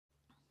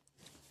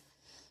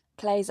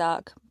Clay's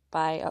Arc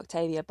by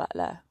Octavia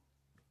Butler,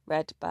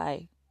 read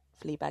by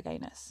Fleabag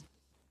Anus.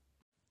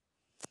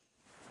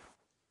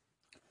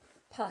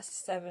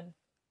 Past 7.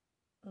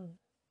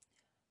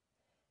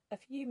 A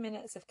few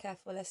minutes of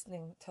careful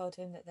listening told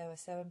him that there were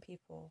 7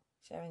 people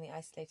sharing the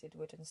isolated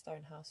wood and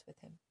stone house with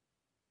him.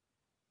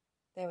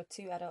 There were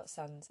 2 adult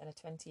sons and a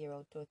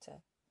 20-year-old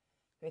daughter,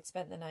 who had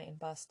spent the night in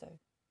Barstow.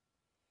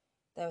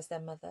 There was their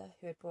mother,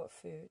 who had brought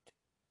food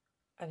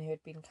and who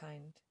had been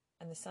kind,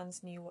 and the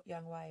sons' new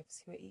young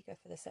wives, who were eager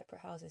for the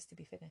separate houses to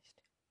be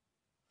finished.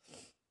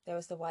 There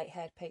was the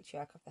white-haired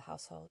patriarch of the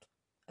household,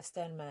 a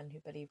stern man who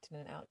believed in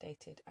an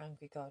outdated,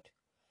 angry God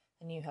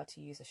and knew how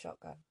to use a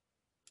shotgun.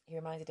 He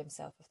reminded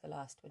himself of the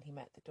last when he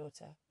met the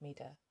daughter,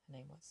 Mida, her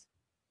name was.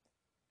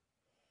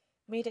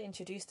 Mida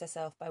introduced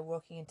herself by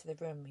walking into the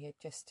room he had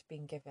just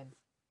been given,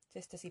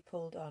 just as he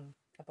pulled on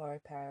a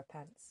borrowed pair of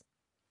pants.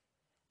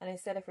 And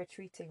instead of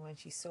retreating when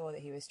she saw that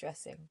he was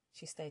dressing,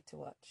 she stayed to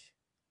watch.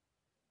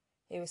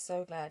 He was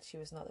so glad she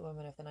was not the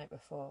woman of the night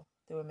before,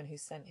 the woman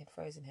whose scent had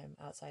frozen him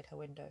outside her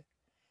window,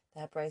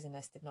 that her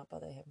brazenness did not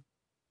bother him.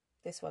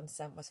 This one's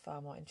scent was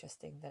far more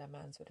interesting than a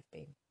man's would have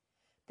been,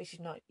 but she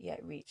had not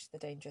yet reached the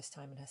dangerous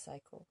time in her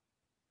cycle.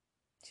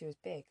 She was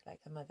big, like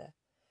her mother,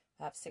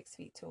 perhaps 6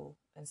 feet tall,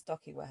 and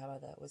stocky where her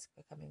mother was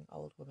becoming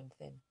old woman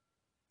thin.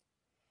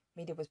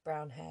 Mida was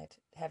brown-haired,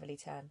 heavily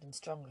tanned and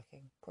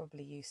strong-looking,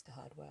 probably used to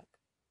hard work.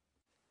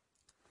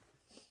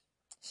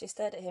 She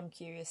stared at him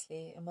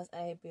curiously and was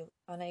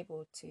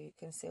unable to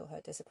conceal her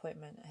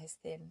disappointment at his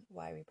thin,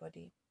 wiry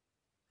body.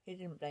 He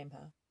didn't blame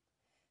her.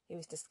 He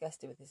was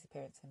disgusted with his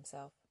appearance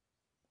himself,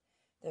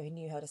 though he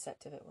knew how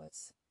deceptive it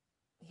was.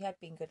 He had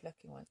been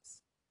good-looking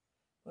once.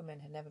 Women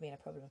had never been a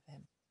problem for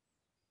him.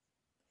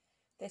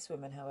 This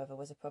woman, however,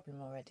 was a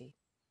problem already.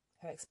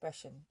 Her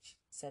expression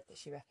said that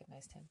she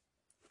recognised him.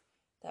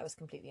 That was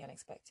completely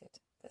unexpected,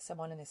 that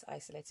someone in this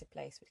isolated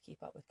place would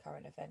keep up with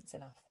current events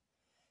enough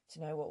to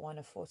know what one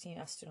of 14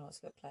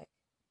 astronauts looked like.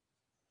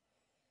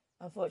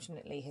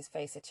 Unfortunately, his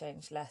face had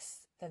changed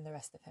less than the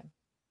rest of him.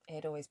 It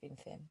had always been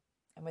thin,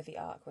 and with the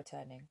Ark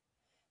returning,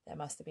 there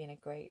must have been a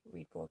great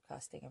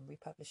rebroadcasting and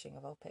republishing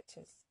of old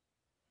pictures.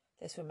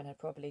 This woman had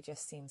probably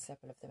just seen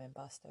several of them in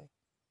Barstow.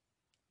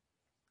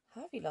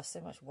 "How have you lost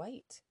so much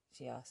weight?"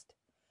 she asked,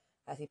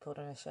 as he pulled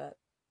on her shirt.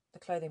 The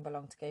clothing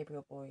belonged to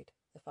Gabriel Boyd,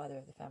 the father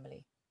of the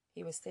family.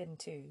 He was thin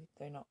too,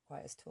 though not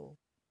quite as tall.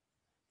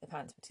 The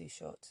pants were too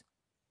short.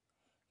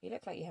 "You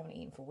look like you haven't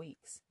eaten for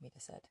weeks," Mida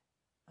said.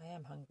 "I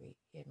am hungry,"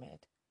 he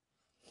admitted.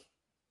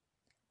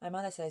 "My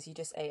mother says you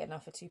just ate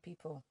enough for 2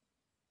 people.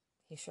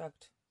 He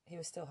shrugged. He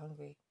was still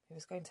hungry. He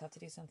was going to have to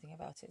do something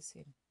about it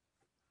soon.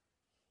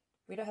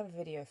 "We don't have a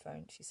video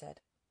phone," she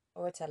said,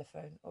 "or a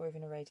telephone, or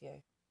even a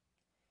radio."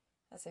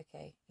 "That's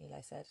okay,"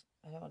 Eli said.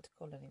 "I don't want to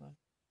call anyone."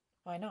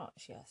 "Why not?"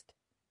 she asked.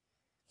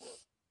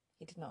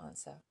 He did not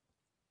answer.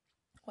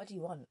 "What do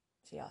you want?"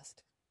 she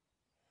asked.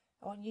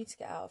 "I want you to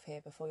get out of here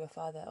before your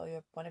father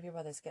or one of your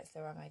brothers gets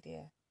the wrong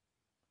idea."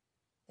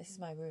 "This is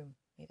my room,"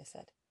 Mida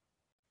said.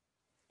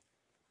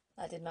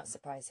 That did not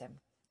surprise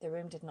him. The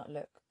room did not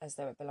look as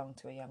though it belonged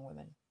to a young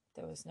woman.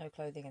 There was no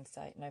clothing in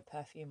sight, no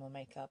perfume or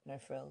makeup, no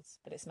frills,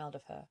 but it smelled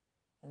of her,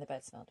 and the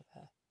bed smelled of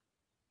her.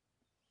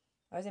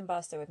 "I was in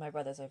Barstow with my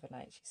brothers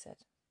overnight," she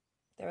said.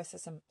 "There are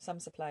some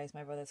supplies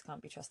my brothers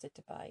can't be trusted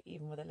to buy,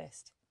 even with a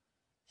list."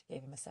 She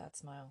gave him a sad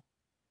smile.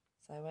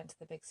 "So I went to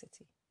the big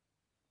city."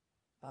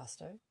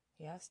 "Barstow?"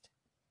 he asked.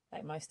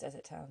 Like most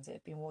desert towns, it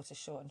had been water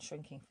short and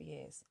shrinking for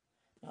years,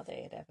 not that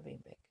it had ever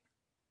been big.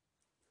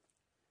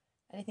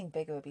 "Anything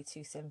bigger would be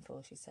too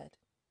sinful," she said.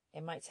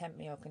 "It might tempt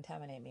me or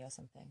contaminate me or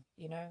something.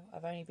 You know,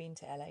 I've only been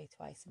to LA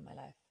twice in my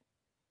life."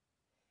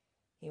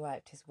 He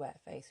wiped his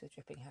wet face with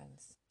dripping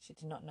hands. She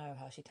did not know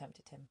how she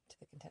tempted him to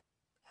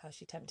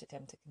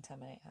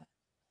contaminate her.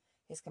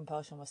 His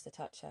compulsion was to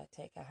touch her,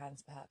 take her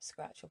hands perhaps,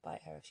 scratch or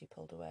bite her if she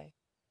pulled away.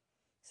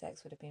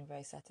 Sex would have been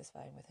very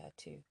satisfying with her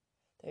too,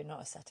 though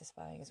not as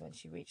satisfying as when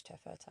she reached her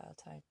fertile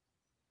time.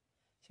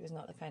 She was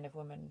not the kind of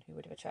woman who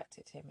would have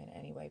attracted him in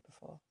any way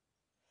before.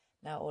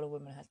 Now all a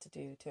woman had to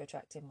do to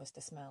attract him was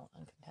to smell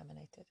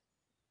uncontaminated.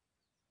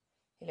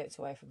 He looked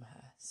away from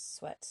her,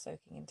 sweat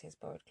soaking into his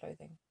borrowed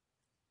clothing.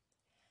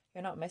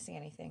 "You're not missing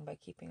anything by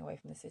keeping away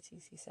from the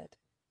cities," he said.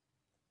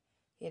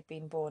 He had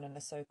been born in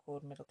a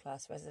so-called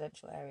middle-class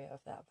residential area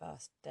of that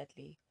vast,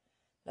 deadly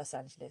Los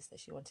Angeles that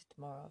she wanted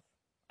more of,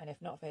 and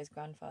if not for his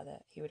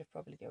grandfather, he would have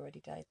probably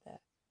already died there.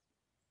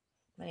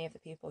 Many of the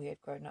people he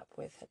had grown up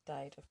with had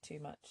died of too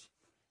much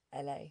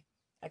LA.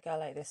 A girl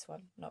like this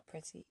one, not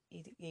pretty,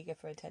 eager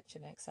for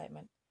attention and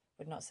excitement,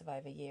 would not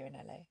survive a year in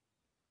LA.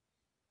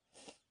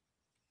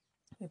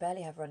 "We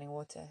barely have running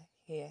water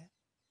here,"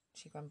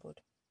 she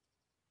grumbled.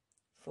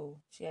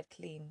 Fool, she had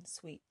clean,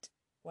 sweet,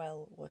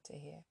 well water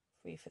here,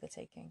 free for the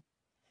taking.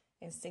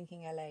 In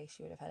stinking LA,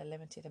 she would have had a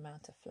limited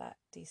amount of flat,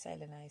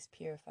 desalinized,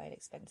 purified,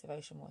 expensive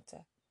ocean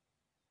water.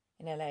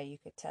 In LA, you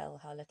could tell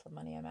how little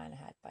money a man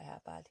had by how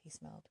bad he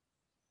smelled.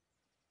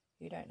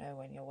 "You don't know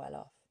when you're well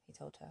off," he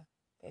told her.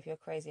 "But if you're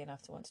crazy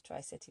enough to want to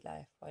try city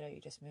life, why don't you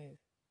just move?"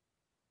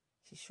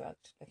 She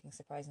shrugged, looking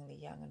surprisingly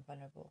young and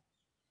vulnerable.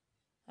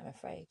 I'm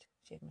afraid,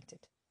 she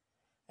admitted.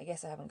 I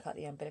guess I haven't cut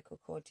the umbilical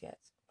cord yet,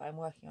 but I'm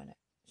working on it.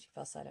 She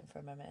fell silent for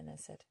a moment and then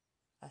said,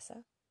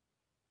 Asa?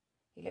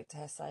 He looked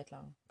at her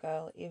sidelong.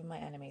 Girl, even my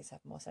enemies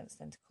have more sense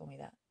than to call me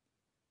that.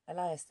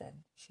 Elias,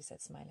 then, she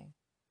said, smiling.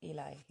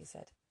 Eli, he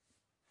said.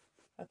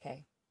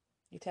 Okay.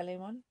 You tell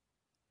anyone?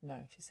 No,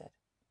 she said.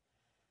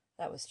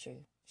 That was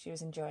true. She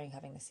was enjoying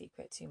having the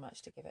secret too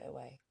much to give it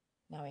away.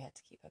 Now he had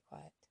to keep her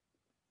quiet.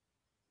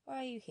 Why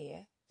are you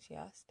here? She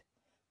asked.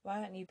 Why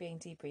aren't you being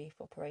debriefed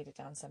or paraded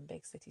down some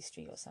big city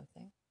street or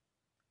something?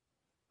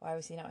 Why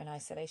was he not in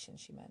isolation,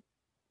 she meant?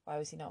 Why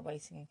was he not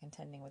waiting and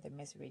contending with a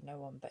misery no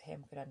one but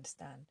him could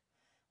understand,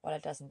 while a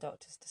dozen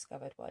doctors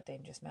discovered what a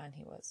dangerous man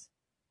he was?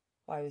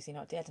 Why was he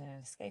not dead in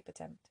an escape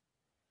attempt?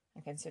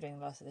 And considering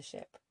the loss of the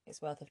ship,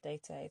 its wealth of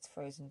data, its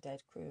frozen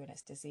dead crew and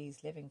its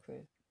diseased living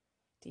crew,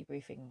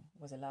 debriefing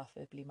was a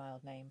laughably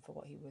mild name for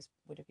what he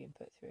would have been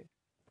put through.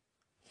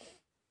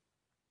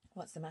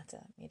 What's the matter?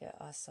 Mida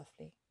asked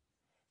softly.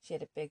 She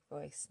had a big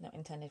voice, not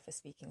intended for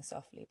speaking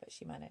softly, but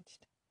she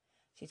managed.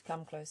 She'd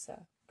come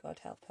closer. God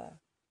help her.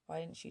 Why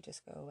didn't she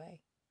just go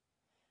away?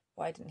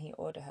 Why didn't he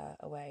order her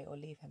away or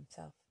leave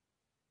himself?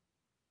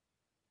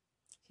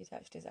 She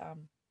touched his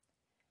arm.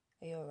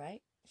 Are you all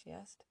right? She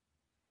asked.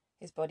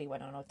 His body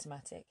went on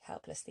automatic.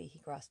 Helplessly, he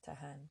grasped her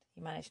hand.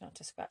 He managed not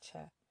to scratch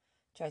her,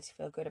 tried to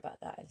feel good about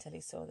that until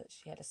he saw that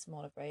she had a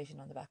small abrasion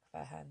on the back of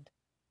her hand.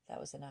 That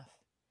was enough.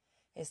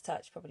 His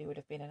touch probably would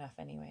have been enough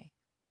anyway.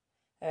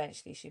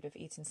 Eventually, she would have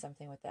eaten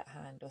something with that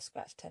hand, or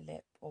scratched her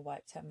lip, or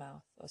wiped her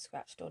mouth, or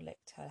scratched or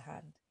licked her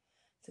hand,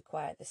 to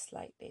quiet the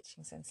slight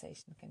itching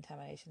sensation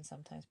contamination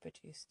sometimes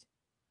produced.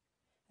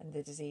 And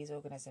the disease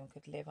organism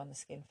could live on the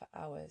skin for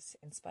hours,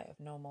 in spite of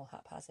normal,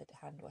 haphazard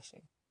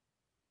hand-washing.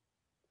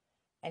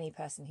 Any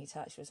person he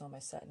touched was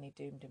almost certainly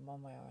doomed in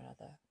one way or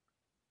another.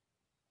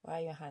 Why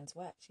are your hands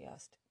wet? She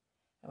asked,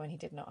 and when he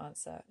did not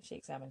answer, she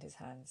examined his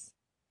hands.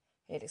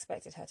 He had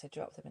expected her to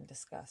drop them in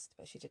disgust,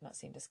 but she did not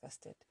seem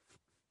disgusted.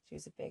 She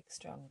was a big,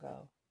 strong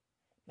girl.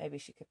 Maybe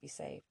she could be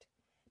saved.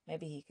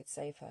 Maybe he could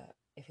save her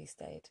if he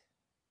stayed.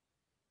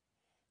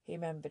 He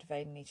remembered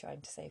vainly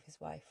trying to save his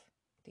wife,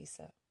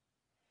 Disa.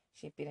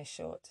 She had been a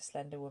short,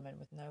 slender woman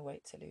with no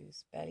weight to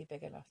lose, barely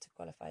big enough to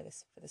qualify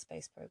for the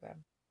space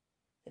program.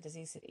 The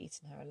disease had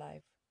eaten her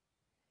alive.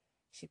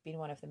 She'd been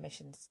one of the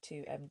mission's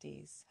 2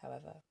 MDs,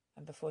 however,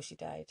 and before she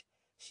died,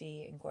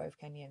 she and Grove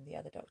Kenyon, the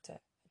other doctor,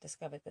 had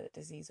discovered that the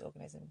disease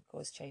organism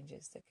caused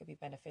changes that could be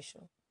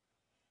beneficial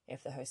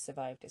if the host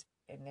survived its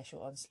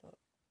initial onslaught.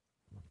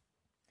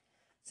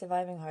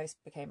 Surviving hosts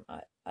became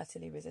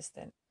utterly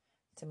resistant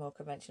to more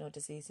conventional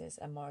diseases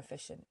and more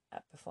efficient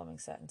at performing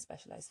certain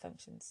specialized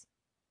functions.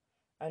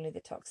 Only the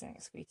toxin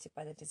excreted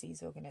by the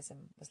disease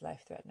organism was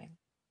life-threatening.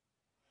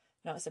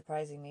 Not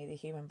surprisingly, the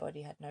human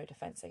body had no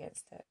defense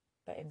against it,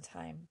 but in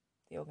time,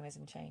 the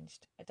organism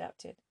changed,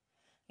 adapted,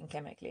 and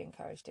chemically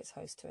encouraged its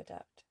host to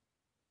adapt.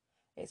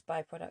 Its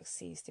byproducts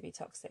ceased to be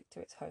toxic to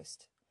its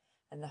host,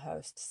 and the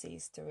host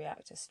ceased to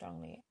react as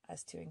strongly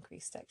as to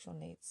increased sexual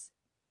needs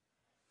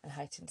and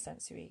heightened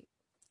sensory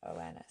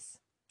awareness,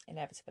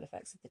 inevitable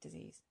effects of the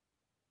disease.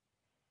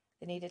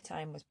 The needed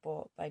time was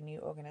bought by new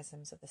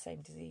organisms of the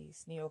same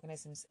disease, new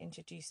organisms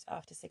introduced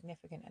after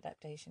significant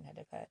adaptation had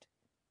occurred.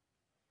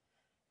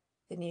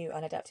 The new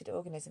unadapted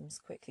organisms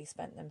quickly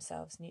spent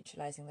themselves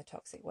neutralizing the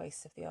toxic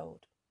wastes of the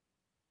old.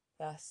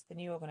 Thus, the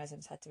new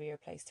organisms had to be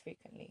replaced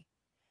frequently.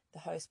 The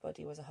host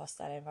body was a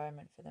hostile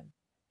environment for them,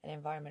 an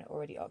environment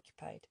already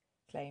occupied,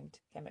 claimed,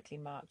 chemically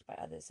marked by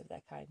others of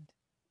their kind.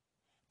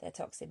 Their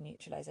toxin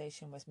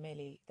neutralization was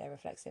merely their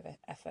reflexive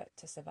effort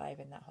to survive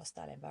in that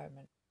hostile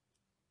environment.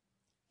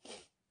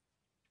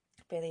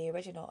 But the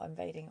original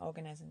invading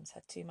organisms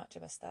had too much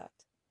of a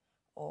start,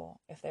 or,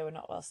 if they were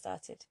not well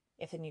started,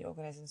 if the new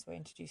organisms were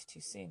introduced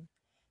too soon,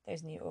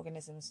 those new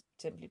organisms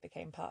simply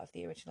became part of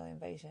the original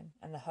invasion,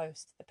 and the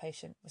host, the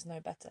patient, was no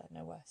better,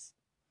 no worse.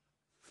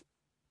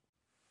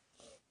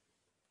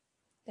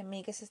 The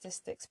meagre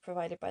statistics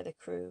provided by the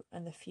crew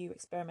and the few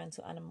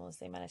experimental animals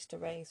they managed to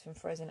raise from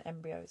frozen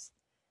embryos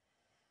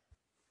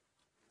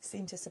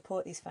seemed to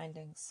support these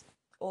findings.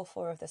 All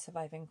 4 of the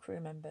surviving crew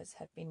members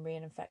had been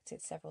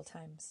reinfected several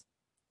times.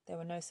 There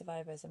were no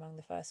survivors among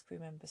the first crew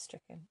members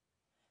stricken.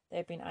 They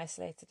had been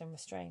isolated and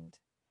restrained.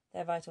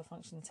 Their vital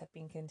functions had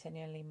been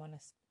continually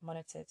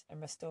monitored and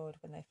restored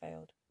when they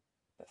failed,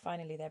 but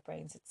finally their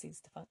brains had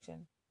ceased to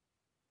function.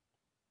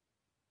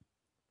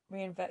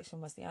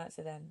 Reinfection was the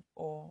answer then,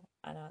 or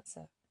an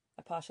answer,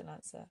 a partial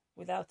answer.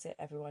 Without it,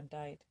 everyone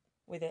died.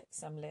 With it,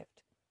 some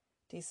lived.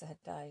 Disa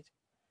had died.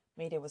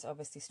 Mida was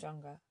obviously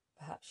stronger.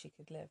 Perhaps she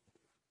could live.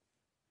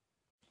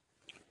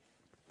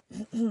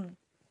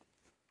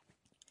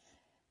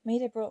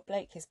 Mida brought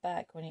Blake his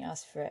bag when he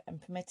asked for it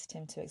and permitted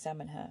him to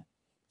examine her.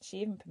 She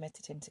even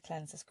permitted him to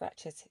cleanse the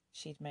scratches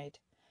she'd made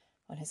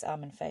on his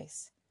arm and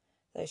face,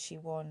 though she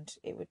warned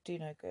it would do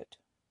no good.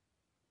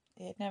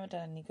 It had never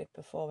done any good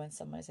before when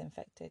someone is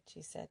infected,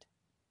 she said.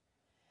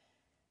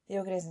 The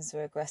organisms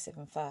were aggressive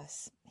and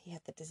fast. He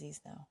had the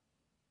disease now.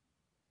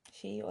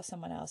 She or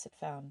someone else had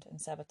found and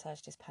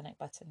sabotaged his panic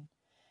button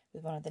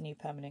with one of the new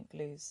permanent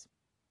glues.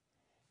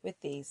 With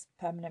these,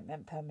 permanent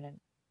meant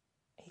permanent.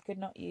 He could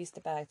not use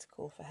the bag to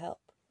call for help.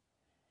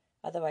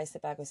 Otherwise, the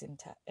bag was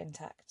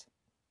intact.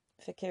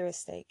 For Kira's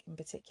sake, in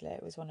particular,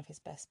 it was one of his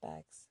best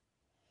bags.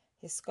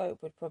 His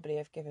scope would probably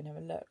have given him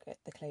a look at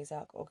the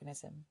Clay's-Ark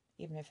organism,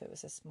 even if it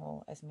was as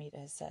small as Mida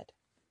had said.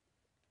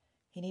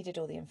 He needed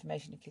all the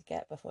information he could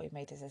get before he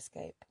made his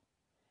escape.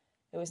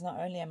 It was not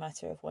only a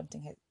matter of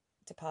wanting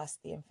to pass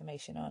the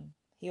information on,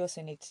 he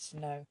also needed to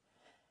know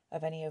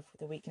of any of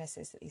the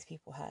weaknesses that these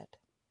people had.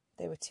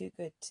 They were too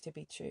good to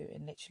be true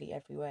in literally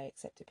every way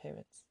except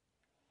appearance.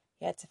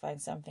 He had to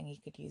find something he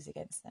could use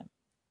against them.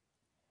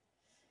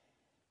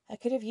 "I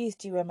could have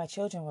used you when my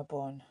children were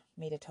born,"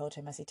 Mida told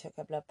him as he took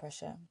her blood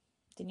pressure.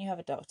 "Didn't you have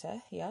a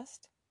doctor?" he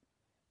asked.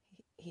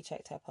 He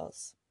checked her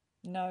pulse.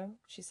 "No,"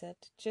 she said,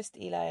 "just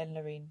Eli and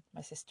Lorene,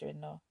 my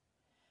sister-in-law.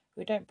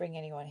 We don't bring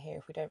anyone here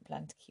if we don't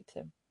plan to keep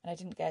them, and I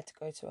didn't dare to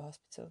go to a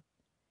hospital.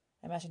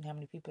 Imagine how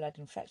many people I'd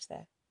infect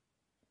there."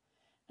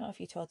 "Not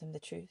if you told them the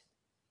truth,"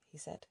 he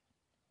said.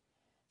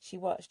 She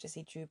watched as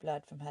he drew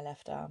blood from her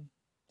left arm.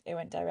 It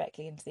went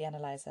directly into the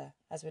analyzer,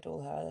 as would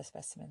all her other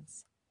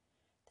specimens.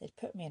 "They'd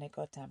put me in a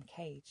goddamn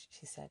cage,"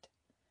 she said.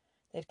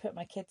 "They'd put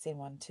my kids in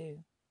one,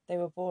 too. They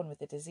were born with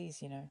the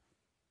disease, you know."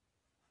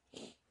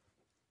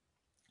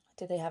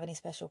 "Did they have any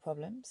special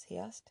problems?" he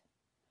asked.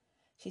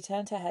 She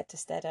turned her head to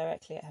stare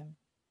directly at him.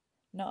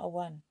 "Not a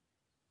one,"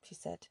 she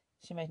said.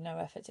 She made no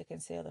effort to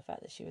conceal the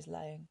fact that she was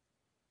lying.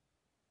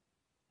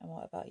 "And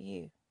what about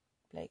you?"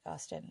 Blake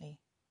asked gently.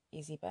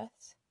 "Easy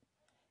births?"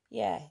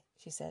 "Yeah,"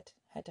 she said.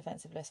 Her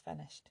defensiveness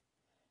vanished.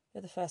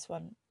 "You're the first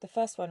one. The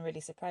first one really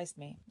surprised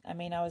me. I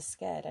mean, I was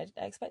scared.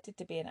 I expected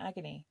to be in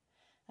agony,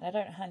 and I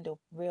don't handle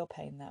real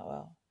pain that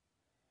well.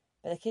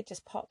 But the kid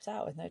just popped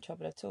out with no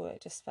trouble at all.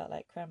 It just felt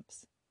like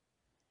cramps."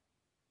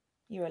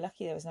 "You were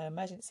lucky there was no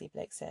emergency,"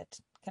 Blake said.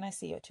 "Can I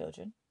see your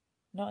children?"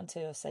 "Not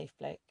until you're safe,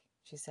 Blake,"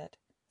 she said.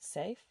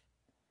 "Safe?"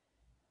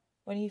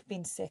 "When you've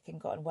been sick and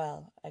gotten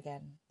well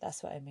again,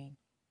 that's what I mean.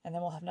 And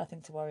then we'll have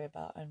nothing to worry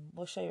about, and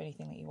we'll show you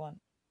anything that you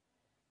want."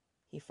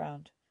 He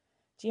frowned.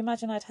 "Do you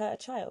imagine I'd hurt a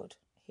child?"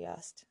 he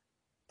asked.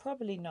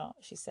 "Probably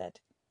not," she said.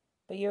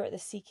 "But you're at the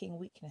seeking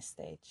weakness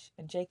stage,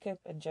 and Jacob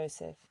and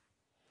Joseph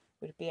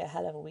would be a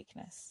hell of a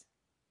weakness.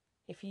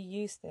 If you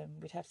used them,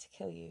 we'd have to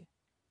kill you.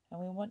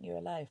 And we want you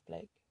alive,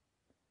 Blake."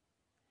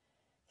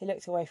 He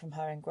looked away from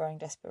her in growing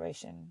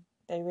desperation.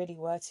 They really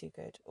were too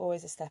good,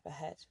 always a step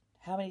ahead.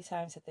 How many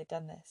times had they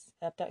done this?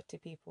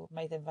 Abducted people,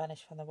 made them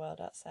vanish from the world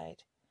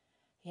outside.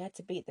 He had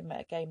to beat them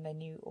at a game they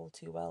knew all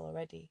too well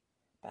already.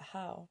 But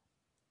how?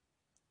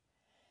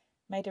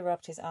 Maida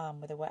rubbed his arm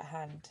with a wet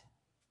hand.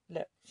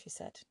 "Look," she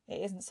said,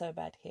 "it isn't so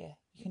bad here.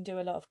 You can do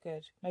a lot of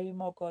good, maybe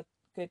more good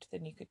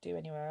than you could do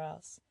anywhere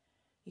else.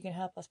 You can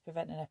help us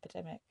prevent an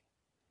epidemic.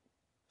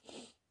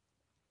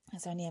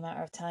 It's only a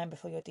matter of time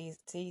before your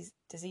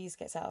disease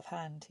gets out of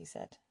hand," he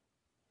said.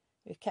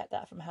 "We've kept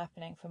that from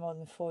happening for more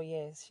than 4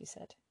 years," she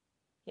said.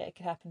 "Yet it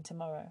could happen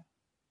tomorrow,"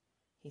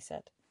 he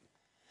said.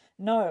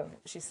 "No,"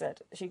 she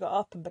said. She got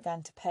up and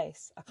began to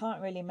pace. "I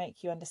can't really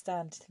make you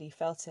understand till you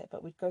felt it,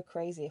 but we'd go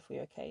crazy if we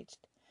were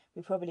caged.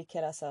 We'd probably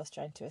kill ourselves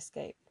trying to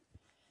escape.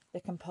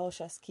 The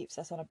compulsion keeps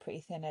us on a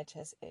pretty thin edge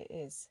as it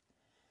is.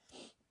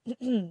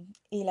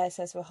 Eli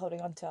says we're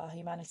holding on to our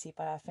humanity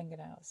by our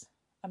fingernails.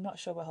 I'm not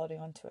sure we're holding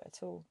on to it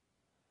at all.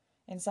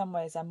 In some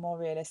ways, I'm more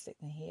realistic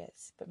than he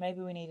is, but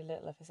maybe we need a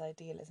little of his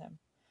idealism.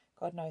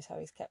 God knows how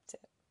he's kept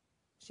it."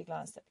 She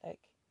glanced at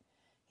Blake.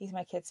 "He's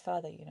my kid's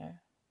father, you know."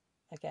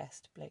 "I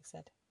guessed," Blake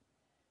said.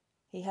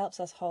 "He helps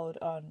us hold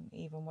on,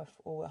 even if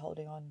all we're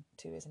holding on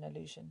to is an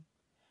illusion.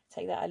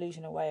 Take that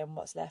illusion away and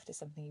what's left is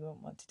something you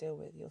won't want to deal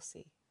with, you'll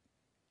see."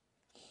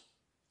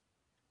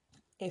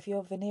 "If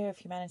your veneer of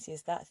humanity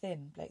is that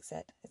thin," Blake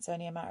said, "it's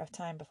only a matter of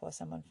time before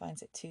someone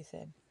finds it too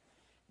thin.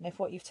 And if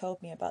what you've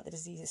told me about the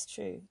disease is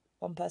true,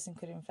 one person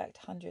could infect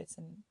hundreds,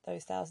 and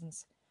those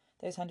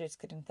hundreds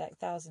could infect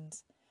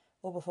thousands,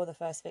 all before the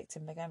first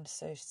victim began to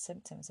show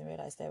symptoms and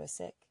realized they were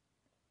sick."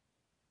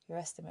 "Your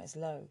estimate is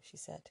low," she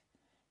said.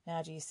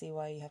 "Now do you see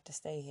why you have to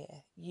stay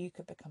here? You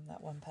could become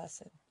that one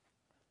person."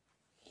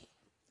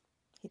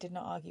 He did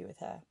not argue with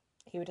her.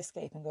 He would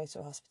escape and go to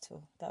a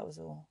hospital, that was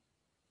all.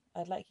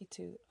 "I'd like you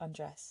to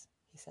undress,"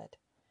 he said.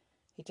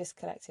 He just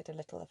collected a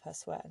little of her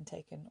sweat and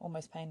taken,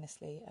 almost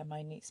painlessly, a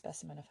minute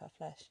specimen of her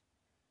flesh.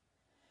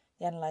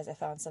 The analyzer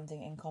found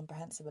something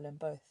incomprehensible in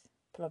both,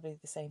 probably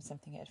the same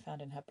something it had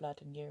found in her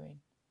blood and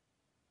urine.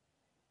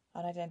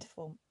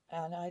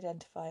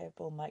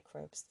 Unidentifiable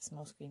microbes, the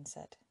small screen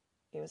said.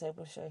 It was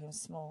able to show him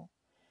small,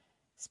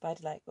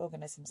 spider-like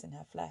organisms in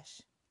her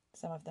flesh,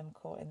 some of them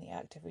caught in the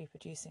act of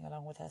reproducing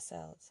along with her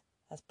cells,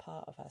 as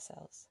part of her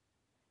cells.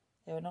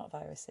 They were not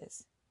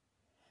viruses.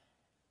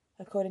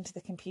 According to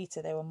the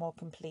computer, they were more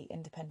complete,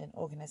 independent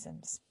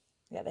organisms,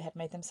 yet they had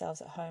made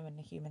themselves at home in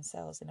the human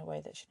cells in a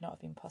way that should not have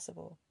been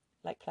possible,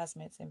 like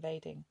plasmids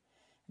invading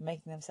and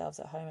making themselves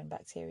at home in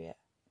bacteria.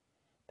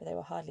 But they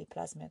were hardly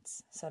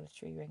plasmids,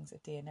 solitary rings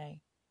of DNA.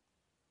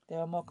 They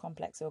were more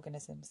complex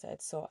organisms that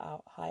had sought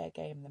out higher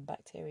game than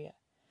bacteria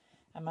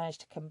and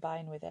managed to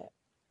combine with it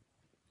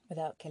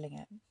without killing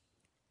it.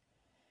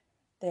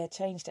 They had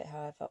changed it,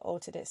 however,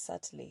 altered it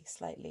subtly,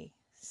 slightly,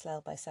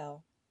 cell by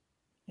cell.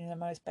 In the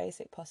most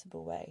basic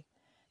possible way,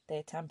 they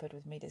had tampered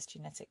with Mida's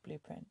genetic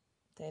blueprint.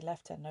 They had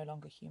left her no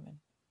longer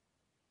human.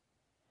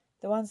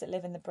 The ones that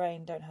live in the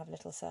brain don't have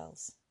little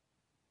cells.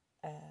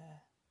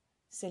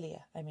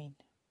 Cilia, I mean,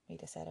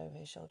 Mida said over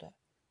his shoulder.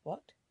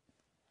 What?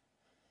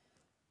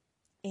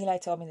 Eli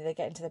told me that they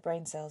get into the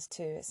brain cells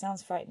too. It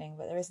sounds frightening,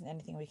 but there isn't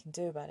anything we can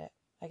do about it.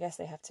 I guess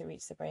they have to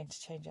reach the brain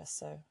to change us,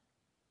 so...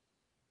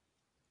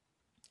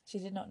 She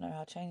did not know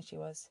how changed he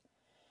was.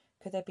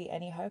 Could there be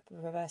any hope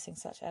of reversing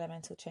such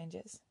elemental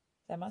changes?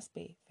 There must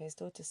be, for his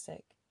daughter's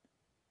sake.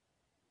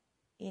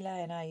 Eli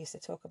and I used to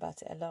talk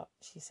about it a lot,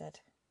 she said.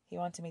 He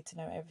wanted me to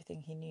know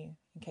everything he knew,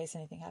 in case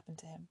anything happened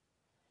to him.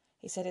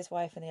 He said his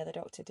wife and the other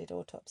doctor did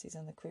autopsies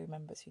on the crew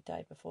members who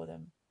died before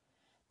them.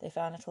 They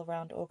found little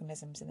round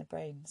organisms in the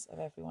brains of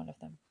every one of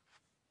them.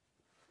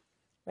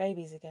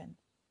 Rabies again,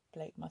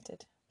 Blake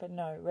muttered. But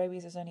no,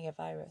 rabies was only a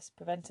virus,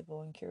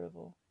 preventable and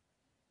curable.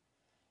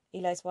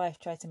 Eli's wife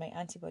tried to make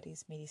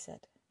antibodies, Mida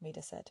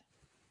said.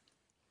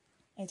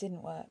 It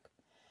didn't work.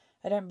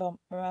 I don't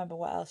remember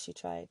what else she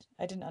tried.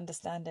 I didn't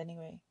understand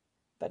anyway.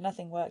 But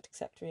nothing worked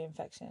except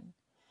reinfection.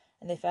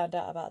 And they found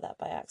out about that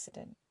by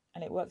accident.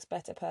 And it works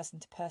better person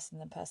to person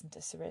than person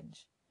to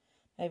syringe.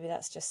 Maybe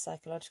that's just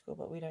psychological,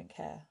 but we don't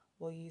care.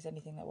 We'll use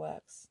anything that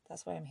works.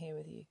 That's why I'm here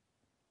with you.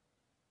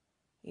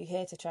 You're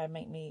here to try and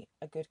make me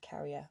a good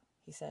carrier,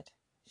 he said.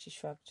 She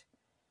shrugged.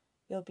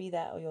 You'll be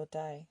that or you'll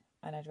die,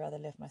 and I'd rather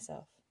live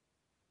myself.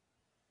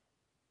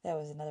 There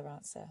was another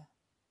answer.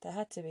 There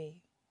had to be,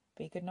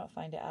 but he could not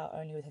find it out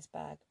only with his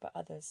bag, but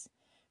others,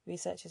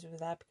 researchers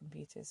with lab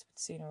computers, would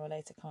sooner or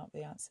later come up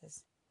with the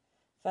answers.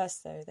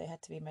 First, though, they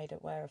had to be made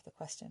aware of the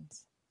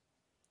questions.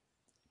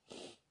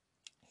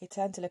 He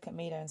turned to look at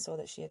Mida and saw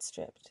that she had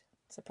stripped.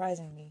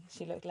 Surprisingly,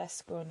 she looked less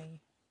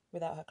scrawny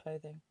without her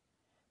clothing,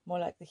 more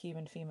like the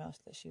human female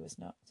that she was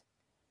not.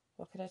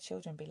 What could her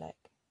children be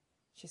like?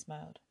 She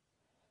smiled.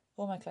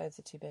 All my clothes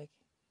are too big,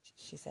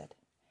 she said.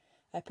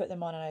 I put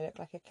them on and I look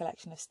like a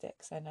collection of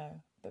sticks, I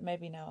know, but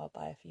maybe now I'll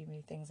buy a few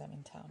new things I'm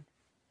in town.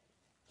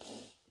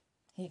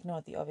 He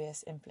ignored the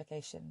obvious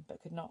implication,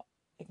 but could not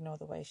ignore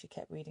the way she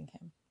kept reading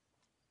him.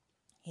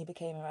 He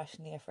became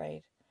irrationally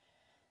afraid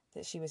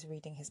that she was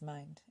reading his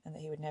mind, and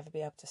that he would never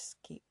be able to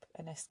keep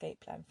an escape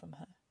plan from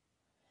her.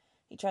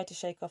 He tried to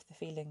shake off the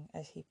feeling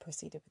as he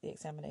proceeded with the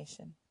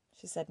examination.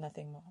 She said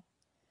nothing more.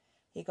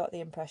 He got the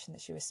impression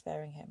that she was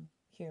sparing him,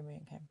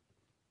 humouring him.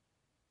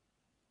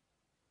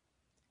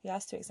 He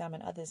asked to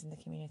examine others in the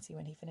community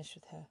when he finished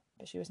with her,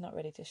 but she was not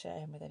ready to share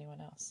him with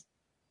anyone else.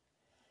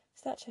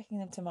 Start checking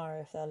them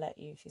tomorrow if they'll let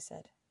you, she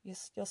said.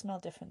 You'll smell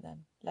different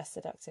then, less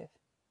seductive.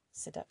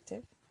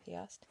 Seductive? He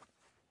asked.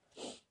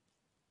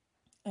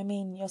 I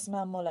mean, you'll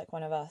smell more like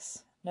one of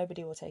us.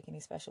 Nobody will take any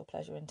special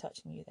pleasure in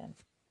touching you then.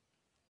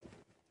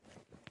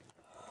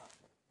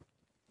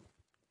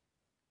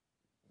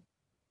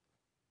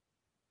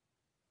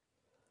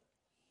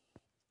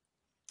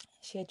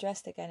 She had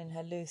dressed again in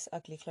her loose,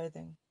 ugly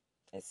clothing.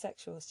 It's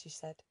sexual, she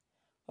said.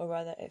 Or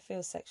rather, it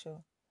feels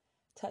sexual.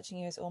 Touching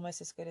you is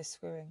almost as good as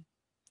screwing.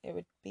 It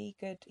would be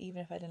good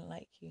even if I didn't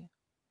like you.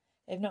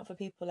 If not for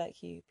people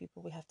like you,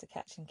 people we have to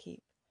catch and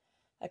keep.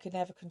 I could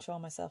never control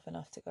myself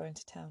enough to go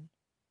into town.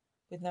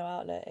 With no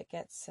outlet, it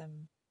gets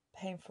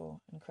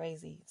painful and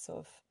crazy, sort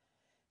of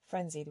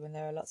frenzied when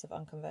there are lots of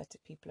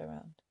unconverted people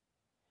around.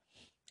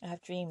 I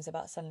have dreams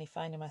about suddenly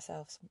finding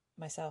myself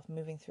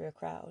moving through a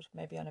crowd,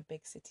 maybe on a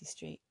big city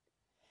street,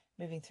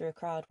 moving through a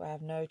crowd where I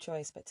have no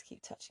choice but to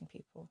keep touching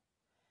people.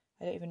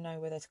 I don't even know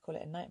whether to call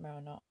it a nightmare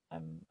or not.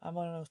 I'm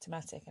on an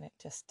automatic and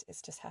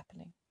it's just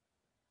happening.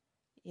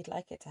 You'd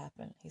like it to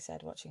happen, he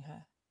said, watching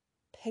her.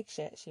 Pig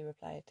shit, she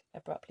replied,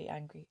 abruptly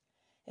angry.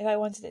 If I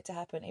wanted it to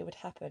happen, it would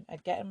happen.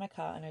 I'd get in my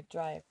car and I'd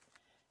drive.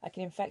 I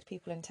could infect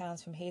people in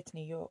towns from here to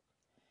New York.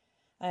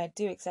 And I'd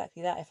do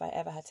exactly that if I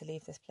ever had to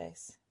leave this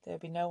place. There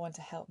would be no one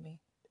to help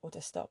me or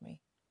to stop me.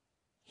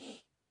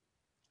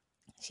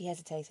 She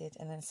hesitated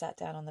and then sat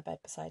down on the bed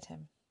beside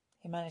him.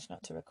 He managed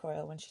not to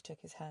recoil when she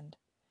took his hand.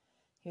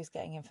 He was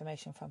getting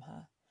information from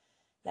her.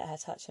 Let her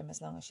touch him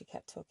as long as she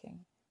kept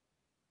talking.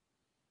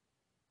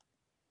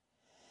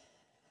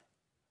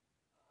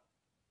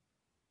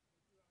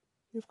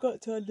 You've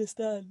got to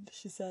understand,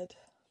 she said.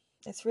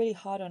 It's really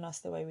hard on us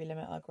the way we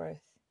limit our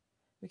growth.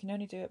 We can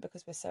only do it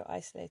because we're so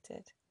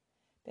isolated.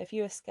 But if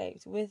you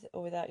escaped, with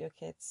or without your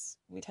kids,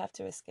 we'd have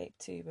to escape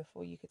too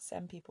before you could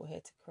send people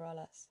here to corral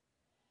us.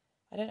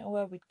 I don't know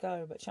where we'd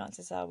go, but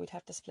chances are we'd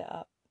have to split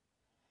up.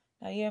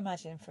 Now you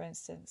imagine, for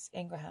instance,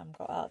 Ingraham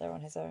got out there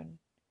on his own.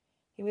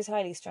 He was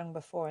highly strung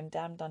before and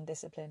damned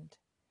undisciplined.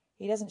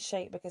 He doesn't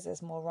shake because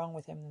there's more wrong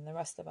with him than the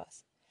rest of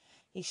us.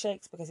 He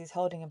shakes because he's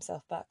holding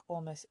himself back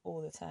almost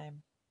all the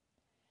time.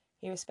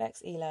 He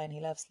respects Eli and he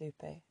loves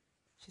Lupe.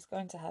 She's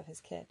going to have his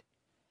kid.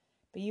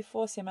 But you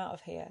force him out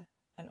of here,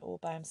 and all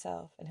by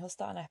himself, and he'll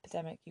start an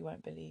epidemic you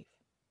won't believe.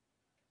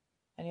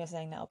 And you're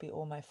saying that'll be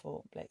all my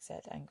fault, Blake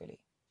said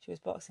angrily. She was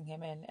boxing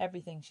him in.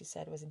 Everything she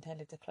said was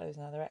intended to close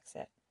another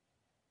exit.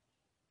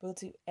 We'll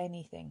do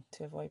anything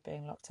to avoid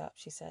being locked up,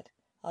 she said.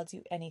 I'll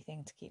do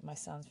anything to keep my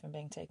sons from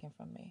being taken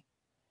from me.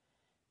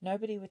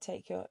 Nobody would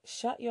take your...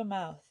 Shut your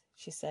mouth,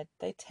 she said.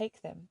 They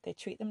take them. They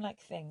treat them like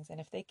things,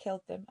 and if they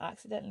killed them,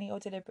 accidentally or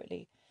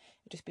deliberately,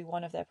 it'd just be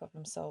one of their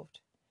problems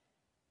solved.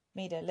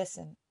 Mida,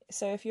 listen.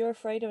 So if you're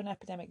afraid of an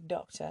epidemic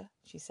doctor,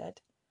 she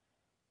said,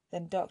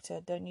 then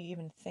doctor, don't you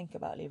even think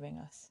about leaving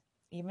us.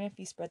 Even if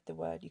you spread the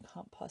word, you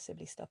can't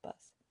possibly stop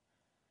us.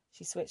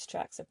 She switched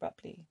tracks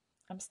abruptly.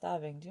 I'm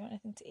starving. Do you want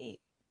anything to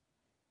eat?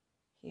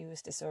 He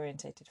was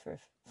disorientated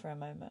for a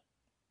moment.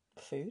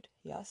 Food?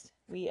 He asked.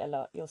 We eat a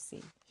lot, you'll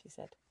see, she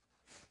said.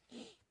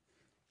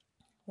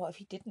 What if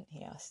you didn't?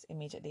 He asked,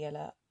 immediately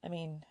alert. I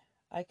mean,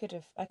 I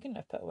couldn't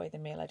have put away the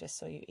meal I just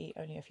saw you eat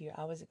only a few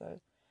hours ago.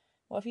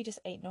 What if you just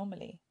ate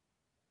normally?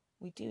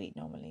 We do eat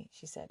normally,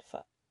 she said.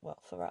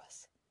 For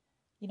us.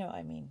 You know what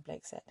I mean,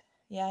 Blake said.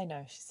 Yeah, I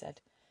know, she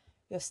said.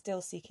 You're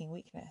still seeking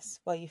weakness.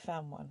 Well, you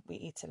found one. We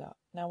eat a lot.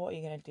 Now what are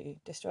you going to do?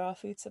 Destroy our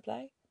food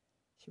supply?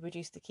 She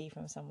produced the key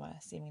from somewhere,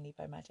 seemingly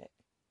by magic.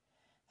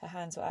 Her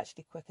hands were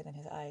actually quicker than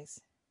his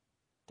eyes.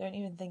 Don't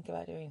even think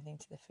about doing anything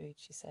to the food,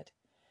 she said.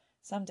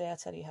 Someday I'll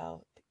tell you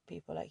how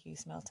people like you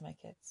smell to my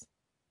kids.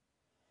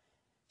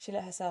 She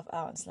let herself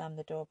out and slammed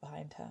the door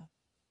behind her.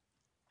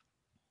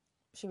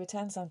 She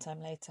returned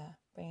sometime later,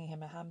 bringing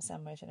him a ham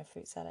sandwich and a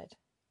fruit salad.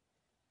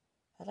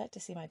 I'd like to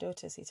see my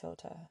daughters, he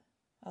told her.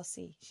 I'll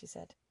see, she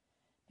said.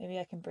 Maybe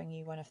I can bring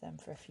you one of them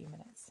for a few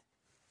minutes.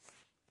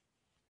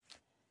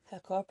 Her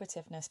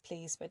cooperativeness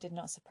pleased but did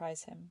not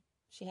surprise him.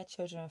 She had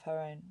children of her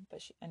own,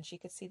 and she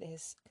could see that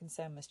his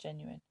concern was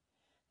genuine.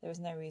 There was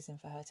no reason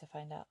for her to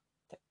find that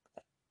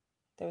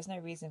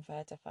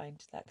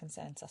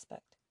concern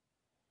suspect.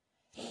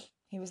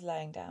 He was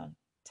lying down,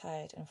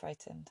 tired and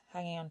frightened,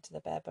 hanging on to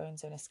the bare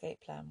bones of an escape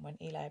plan when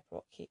Eli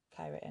brought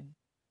Kyra in.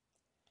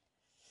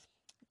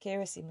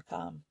 Kyra seemed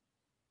calm.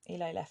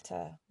 Eli left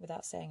her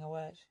without saying a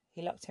word.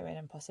 He locked her in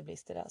and possibly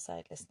stood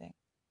outside listening.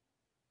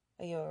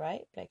 Are you all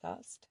right? Blake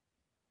asked.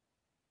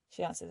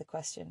 She answered the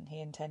question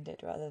he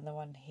intended rather than the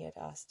one he had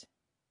asked.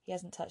 He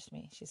hasn't touched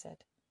me, she said.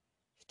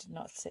 She did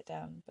not sit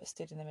down, but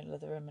stood in the middle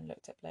of the room and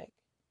looked at Blake.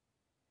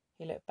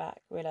 He looked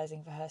back,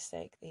 realizing for her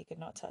sake that he could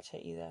not touch her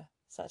either.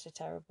 Such a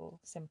terrible,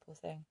 simple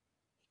thing.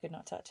 He could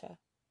not touch her.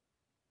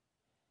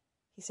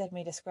 He said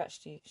Mida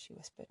scratched you, she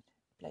whispered.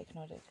 Blake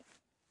nodded.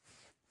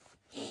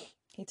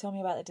 He told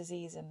me about the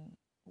disease and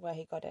where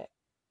he got it.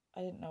 I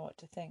didn't know what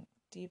to think.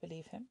 Do you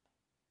believe him?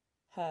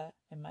 Her,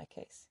 in my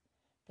case.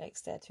 Blake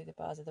stared through the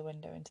bars of the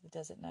window into the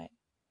desert night.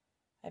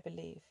 I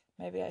believe.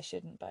 Maybe I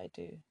shouldn't, but I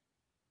do.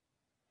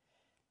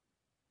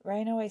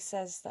 Rain always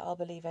says that I'll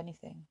believe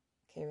anything,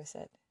 Kyra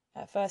said.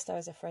 At first I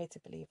was afraid to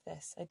believe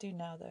this. I do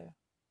now, though.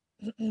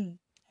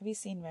 Have you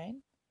seen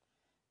Rain?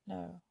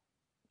 No.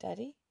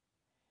 Daddy?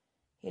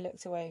 He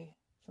looked away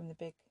from the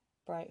big,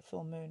 bright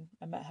full moon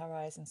and met her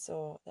eyes and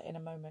saw that in a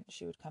moment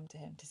she would come to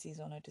him, disease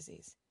or no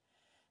disease.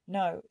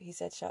 No, he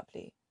said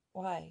sharply.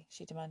 Why?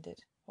 She demanded.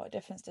 What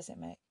difference does it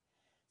make?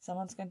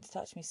 Someone's going to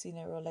touch me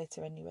sooner or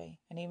later anyway,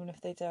 and even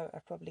if they don't,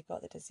 I've probably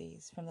got the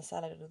disease, from the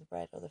salad or the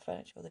bread or the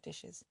furniture or the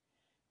dishes.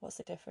 What's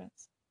the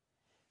difference?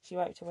 She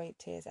wiped away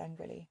tears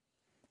angrily.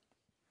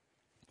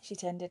 She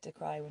tended to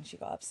cry when she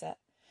got upset,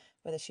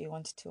 whether she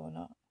wanted to or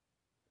not.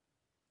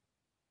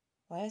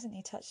 Why hasn't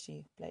he touched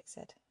you? Blake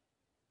said.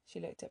 She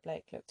looked at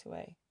Blake, looked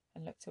away,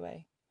 and looked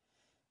away.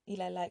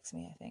 Eli likes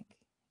me, I think,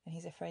 and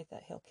he's afraid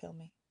that he'll kill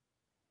me.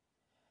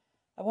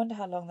 I wonder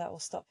how long that will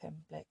stop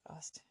him, Blake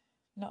asked.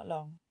 Not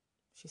long,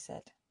 she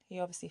said. He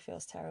obviously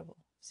feels terrible.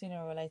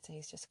 Sooner or later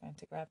he's just going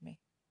to grab me.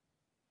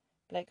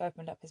 Blake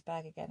opened up his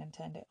bag again and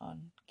turned it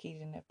on,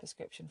 keyed in a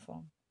prescription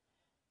form.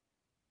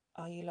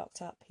 Are you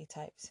locked up? He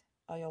typed.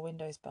 Are your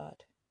windows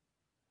barred?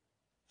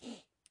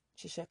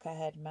 She shook her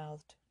head,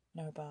 mouthed,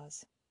 no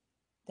bars.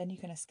 Then you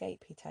can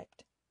escape, he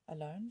typed.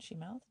 Alone? She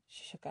mouthed.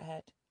 She shook her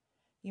head.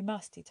 You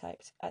must, he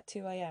typed. At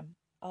 2 a.m.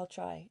 I'll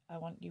try. I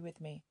want you with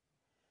me.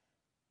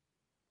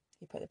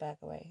 He put the bag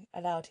away.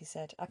 Aloud, he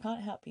said, I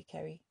can't help you,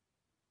 Kerry.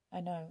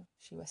 I know,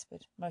 she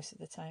whispered. Most of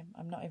the time.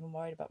 I'm not even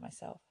worried about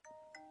myself.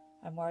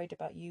 I'm worried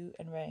about you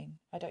and Rain.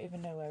 I don't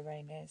even know where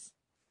Rain is.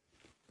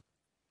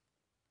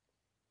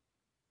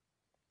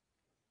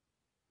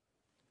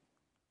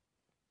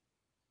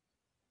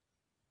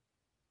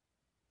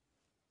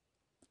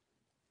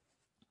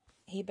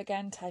 He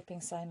began typing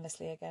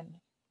signlessly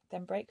again.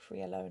 Then break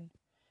free alone.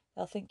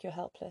 They'll think you're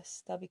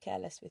helpless. They'll be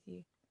careless with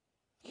you.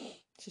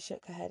 She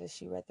shook her head as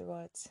she read the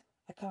words.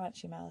 I can't,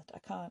 she mouthed. I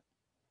can't.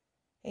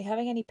 Are you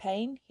having any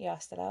pain? He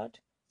asked aloud.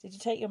 Did you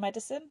take your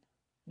medicine?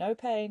 No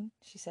pain,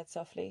 she said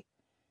softly.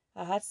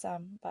 I had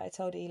some, but I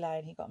told Eli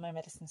and he got my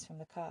medicines from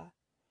the car.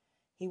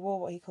 He wore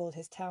what he called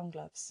his town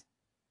gloves.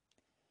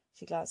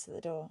 She glanced at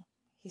the door.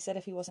 He said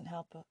if he wasn't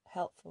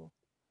helpful.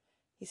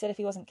 He said if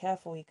he wasn't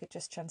careful, he could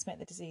just transmit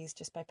the disease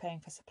just by paying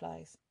for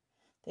supplies.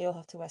 They all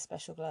have to wear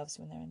special gloves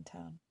when they're in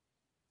town.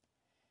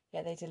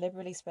 Yet they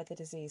deliberately spread the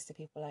disease to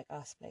people like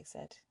us, Blake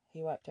said.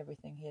 He wiped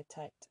everything he had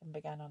typed and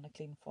began on a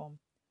clean form.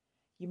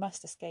 You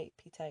must escape,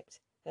 he typed.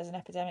 There's an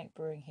epidemic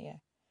brewing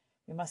here.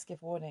 We must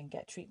give warning,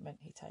 get treatment,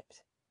 he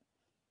typed.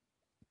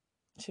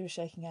 She was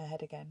shaking her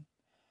head again.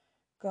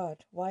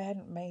 God, why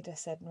hadn't Maida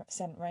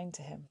sent Rain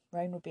to him?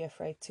 Rain would be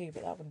afraid too,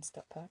 but that wouldn't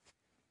stop her.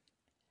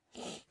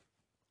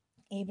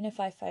 Even if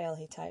I fail,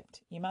 he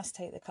typed, you must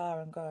take the car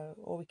and go,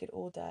 or we could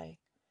all die.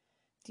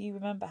 Do you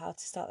remember how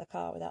to start the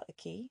car without the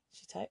key?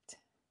 She typed.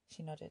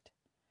 She nodded.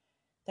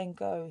 Then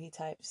go, he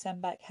typed.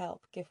 Send back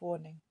help. Give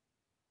warning.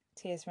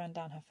 Tears ran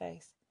down her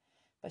face,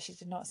 but she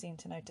did not seem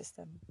to notice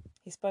them.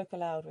 He spoke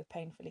aloud with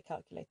painfully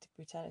calculated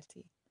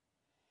brutality.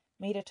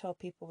 Mida told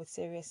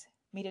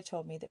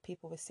me that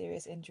people with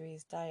serious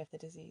injuries die of the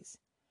disease.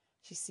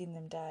 She's seen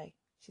them die.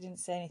 She didn't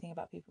say anything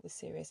about people with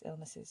serious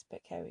illnesses,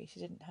 but Kerry, she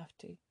didn't have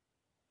to.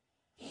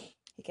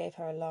 He gave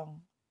her a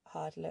long,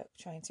 hard look,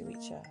 trying to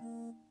reach her.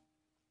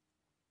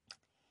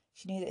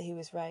 She knew that he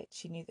was right.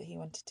 She knew that he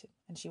wanted to,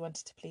 and she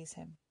wanted to please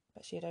him,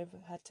 but she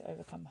had to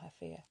overcome her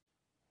fear.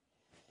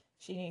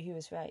 She knew he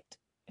was right.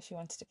 She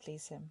wanted to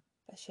please him,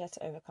 but she had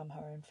to overcome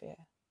her own fear.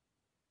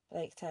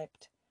 Blake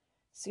typed,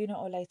 sooner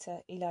or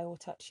later, Eli will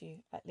touch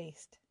you, at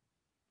least.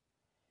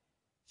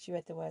 She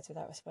read the words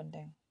without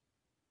responding.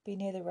 Be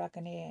near the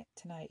Ragonier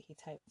tonight, he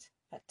typed,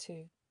 at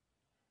 2.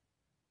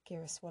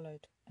 Kira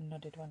swallowed and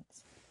nodded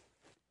once.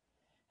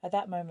 At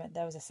that moment,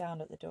 there was a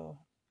sound at the door.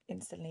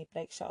 Instantly,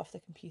 Blake shut off the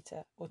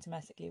computer,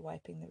 automatically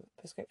wiping the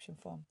prescription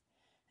form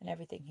and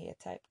everything he had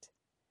typed.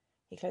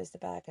 He closed the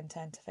bag and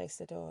turned to face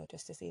the door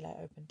just as Eli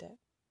opened it.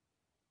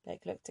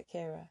 Blake looked at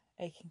Kira,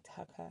 aching to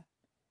hug her.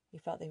 He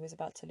felt that he was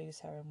about to lose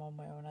her in one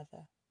way or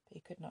another, but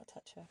he could not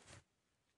touch her.